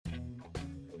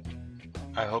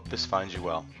I hope this finds you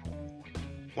well.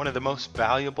 One of the most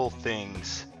valuable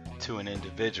things to an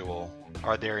individual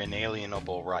are their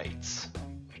inalienable rights.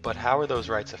 But how are those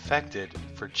rights affected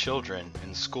for children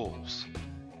in schools?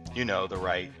 You know, the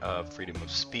right of freedom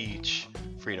of speech,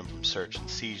 freedom from search and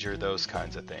seizure, those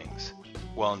kinds of things.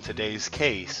 Well, in today's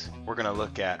case, we're going to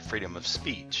look at freedom of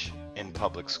speech in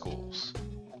public schools.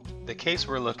 The case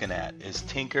we're looking at is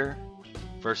Tinker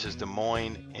versus Des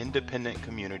Moines Independent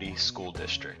Community School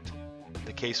District.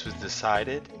 The case was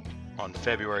decided on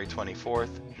February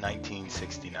 24th,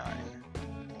 1969,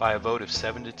 by a vote of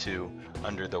 7-2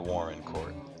 under the Warren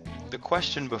Court. The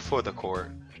question before the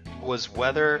court was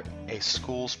whether a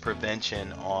school's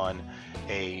prevention on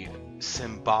a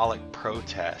symbolic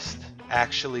protest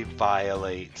actually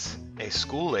violates a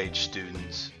school-age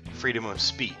student's freedom of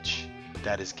speech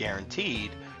that is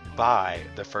guaranteed by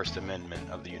the First Amendment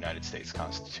of the United States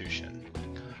Constitution.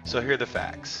 So here are the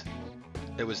facts.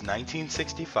 It was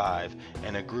 1965,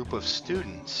 and a group of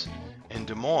students in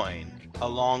Des Moines,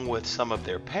 along with some of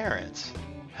their parents,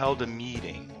 held a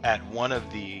meeting at one of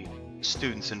the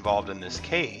students involved in this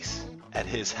case at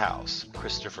his house,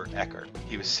 Christopher Eckert.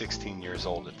 He was 16 years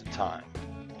old at the time.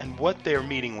 And what their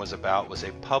meeting was about was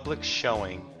a public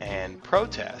showing and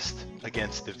protest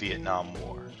against the Vietnam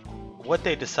War. What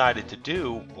they decided to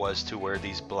do was to wear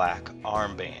these black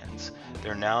armbands.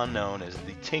 They're now known as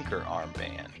the Tinker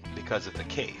armband because of the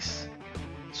case.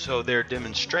 So their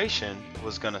demonstration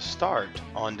was going to start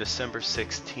on December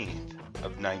 16th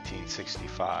of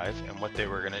 1965, and what they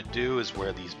were going to do is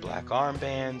wear these black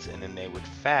armbands, and then they would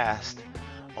fast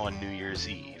on New Year's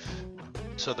Eve.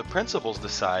 So the principals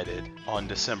decided on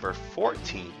December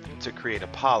 14th to create a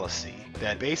policy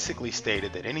that basically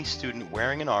stated that any student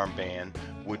wearing an armband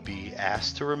would be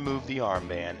asked to remove the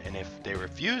armband, and if they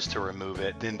refused to remove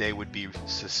it, then they would be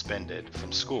suspended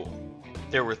from school.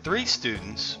 There were 3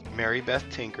 students, Mary Beth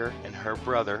Tinker and her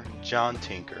brother John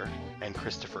Tinker and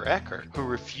Christopher Eckert, who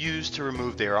refused to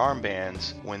remove their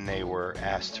armbands when they were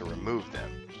asked to remove them.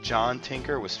 John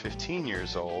Tinker was 15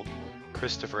 years old,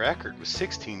 Christopher Eckert was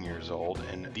 16 years old,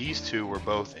 and these two were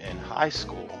both in high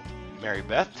school. Mary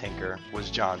Beth Tinker was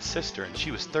John's sister, and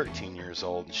she was 13 years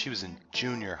old, and she was in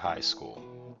junior high school.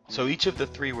 So each of the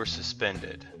 3 were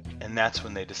suspended, and that's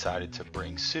when they decided to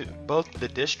bring suit. Both the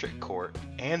District Court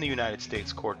and the United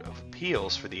States Court of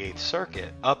Appeals for the 8th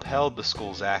Circuit upheld the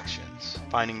school's actions,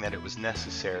 finding that it was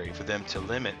necessary for them to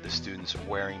limit the students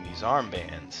wearing these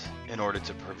armbands in order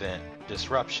to prevent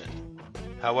disruption.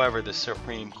 However, the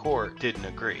Supreme Court didn't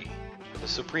agree. The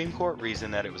Supreme Court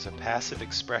reasoned that it was a passive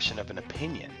expression of an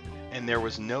opinion, and there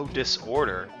was no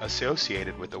disorder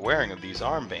associated with the wearing of these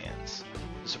armbands.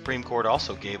 The Supreme Court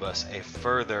also gave us a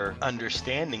further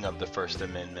understanding of the First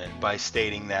Amendment by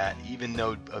stating that even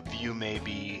though a view may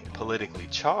be politically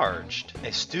charged,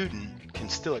 a student can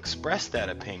still express that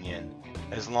opinion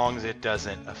as long as it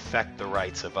doesn't affect the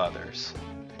rights of others.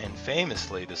 And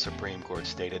famously, the Supreme Court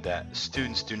stated that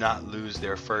students do not lose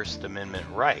their First Amendment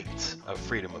rights of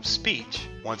freedom of speech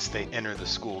once they enter the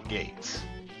school gates.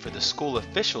 For the school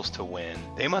officials to win,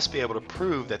 they must be able to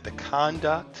prove that the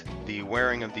conduct, the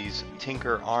wearing of these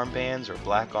Tinker armbands or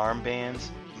black armbands,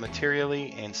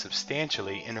 materially and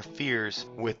substantially interferes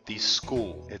with the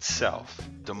school itself.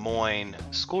 Des Moines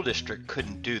School District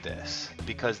couldn't do this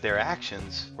because their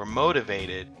actions were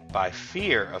motivated by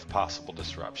fear of possible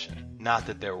disruption, not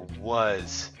that there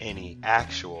was any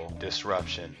actual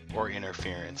disruption or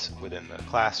interference within the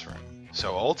classroom.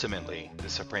 So ultimately, the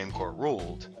Supreme Court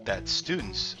ruled that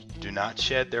students do not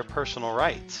shed their personal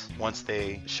rights once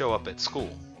they show up at school.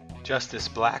 Justice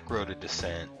Black wrote a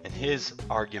dissent, and his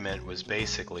argument was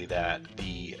basically that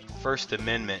the First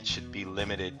Amendment should be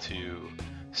limited to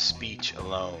speech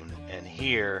alone, and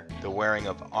here the wearing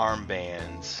of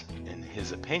armbands, in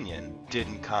his opinion,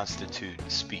 didn't constitute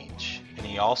speech. And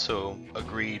he also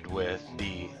agreed with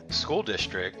the school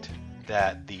district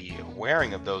that the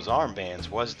wearing of those armbands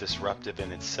was disruptive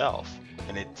in itself,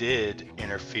 and it did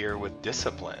interfere with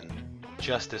discipline.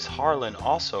 Justice Harlan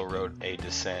also wrote a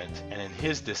dissent, and in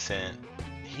his dissent,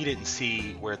 he didn't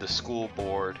see where the school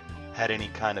board had any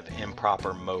kind of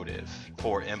improper motive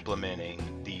for implementing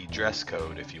the dress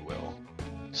code, if you will.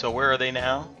 So where are they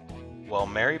now? Well,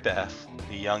 Mary Beth,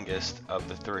 the youngest of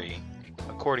the 3,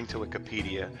 according to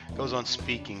Wikipedia, goes on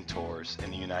speaking tours in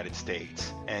the United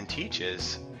States and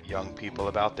teaches young people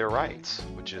about their rights,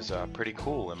 which is pretty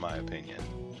cool in my opinion.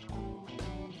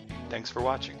 Thanks for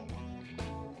watching.